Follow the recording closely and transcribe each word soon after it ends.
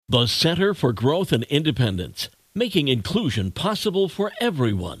The Center for Growth and Independence, making inclusion possible for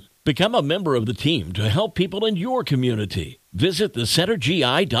everyone. Become a member of the team to help people in your community. Visit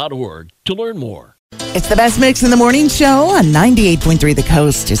thecentergi.org to learn more. It's the best mix in the morning show on 98.3 The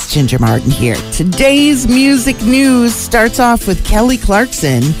Coast. It's Ginger Martin here. Today's music news starts off with Kelly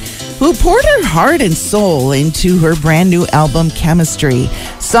Clarkson, who poured her heart and soul into her brand new album, Chemistry.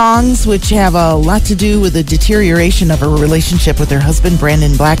 Songs which have a lot to do with the deterioration of her relationship with her husband,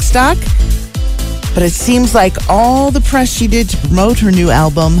 Brandon Blackstock. But it seems like all the press she did to promote her new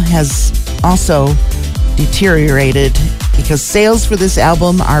album has also deteriorated because sales for this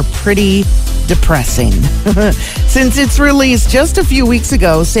album are pretty depressing. Since its release just a few weeks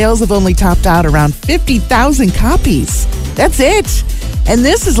ago, sales have only topped out around 50,000 copies. That's it. And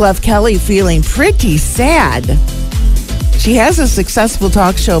this has left Kelly feeling pretty sad. She has a successful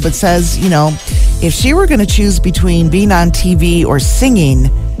talk show, but says, if she were going to choose between being on TV or singing,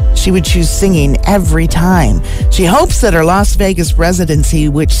 she would choose singing every time. She hopes that her Las Vegas residency,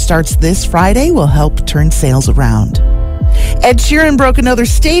 which starts this Friday, will help turn sales around. Ed Sheeran broke another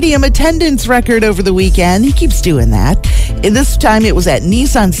stadium attendance record over the weekend. He keeps doing that. And this time it was at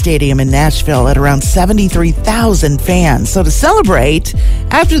Nissan Stadium in Nashville at around 73,000 fans. So to celebrate,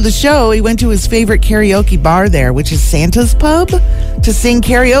 after the show, he went to his favorite karaoke bar there, which is Santa's Pub, to sing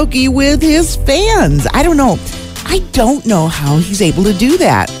karaoke with his fans. I don't know how he's able to do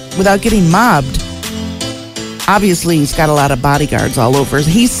that without getting mobbed. Obviously, he's got a lot of bodyguards all over.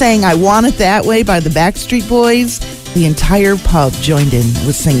 He sang I Want It That Way by the Backstreet Boys. The entire pub joined in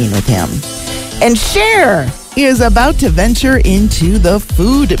with singing with him. And Cher is about to venture into the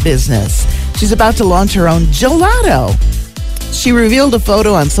food business. She's about to launch her own gelato. She revealed a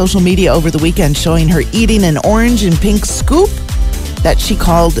photo on social media over the weekend showing her eating an orange and pink scoop that she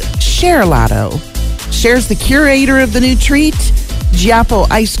called Cherlato. Cher's the curator of the new treat. Giappo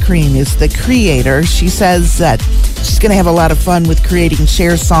Ice Cream is the creator. She says that she's going to have a lot of fun with creating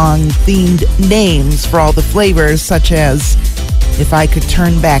Cher song-themed names for all the flavors, such as If I Could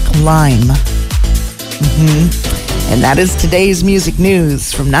Turn Back Lime. And that is today's music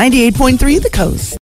news from 98.3 The Coast.